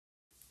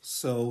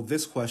So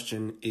this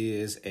question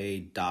is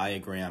a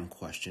diagram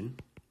question,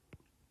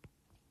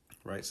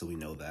 right? So we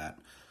know that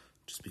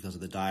just because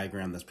of the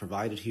diagram that's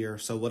provided here.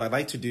 So what I'd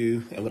like to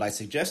do, and what I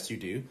suggest you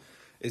do,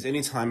 is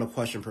anytime a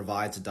question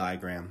provides a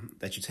diagram,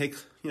 that you take,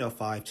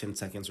 5-10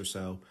 seconds or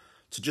so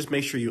to just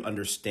make sure you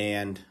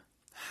understand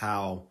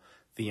how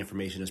the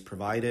information is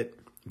provided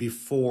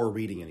before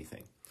reading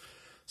anything.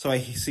 So I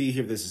see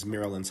here this is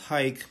Marilyn's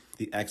hike.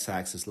 The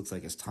x-axis looks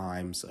like it's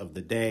times of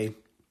the day,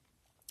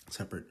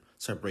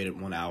 separated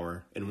 1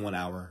 hour in 1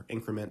 hour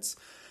increments.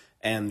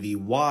 And the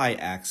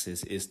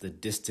y-axis is the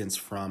distance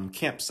from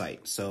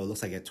campsite. So it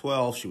looks like at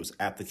 12, she was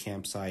at the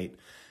campsite.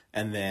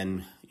 And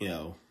then,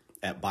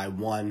 by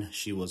 1,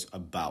 she was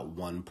about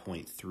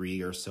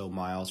 1.3 or so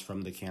miles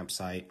from the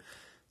campsite.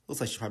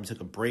 Looks like she probably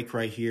took a break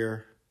right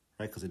here,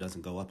 right? Because it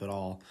doesn't go up at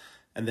all.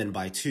 And then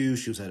by 2,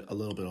 she was at a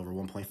little bit over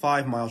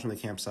 1.5 miles from the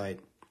campsite.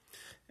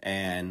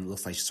 And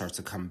looks like she starts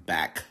to come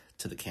back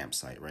to the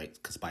campsite, right?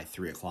 Because by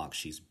 3 o'clock,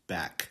 she's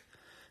back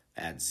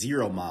at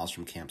 0 miles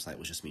from campsite,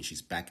 which just means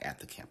she's back at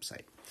the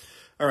campsite.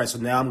 All right, so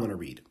now I'm going to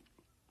read.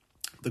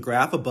 The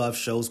graph above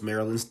shows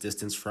Marilyn's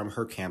distance from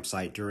her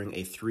campsite during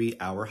a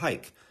 3-hour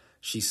hike.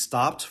 She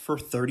stopped for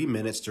 30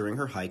 minutes during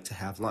her hike to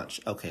have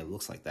lunch. Okay, it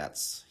looks like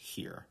that's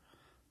here.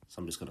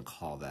 So I'm just going to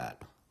call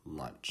that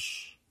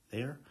lunch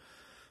there.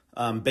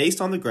 Based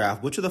on the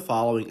graph, which of the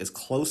following is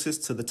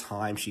closest to the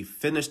time she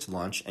finished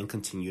lunch and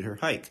continued her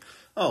hike?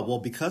 Oh, well,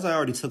 because I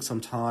already took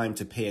some time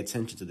to pay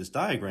attention to this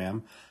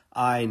diagram,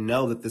 I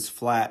know that this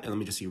flat, and let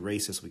me just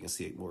erase this so we can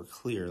see it more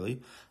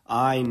clearly.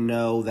 I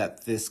know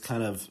that this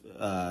kind of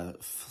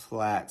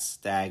flat,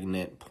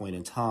 stagnant point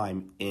in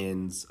time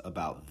ends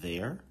about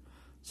there.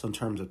 So in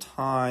terms of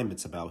time,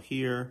 it's about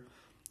here,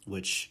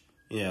 which,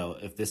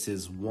 if this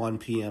is 1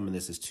 p.m. and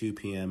this is 2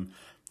 p.m.,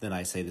 then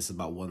I say this is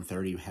about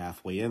 1:30,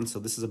 halfway in. So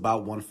this is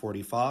about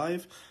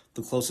 1:45.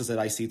 The closest that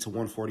I see to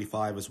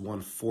 1:45 is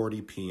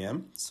 1:40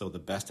 p.m. So the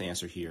best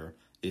answer here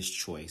is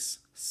choice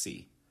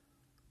C.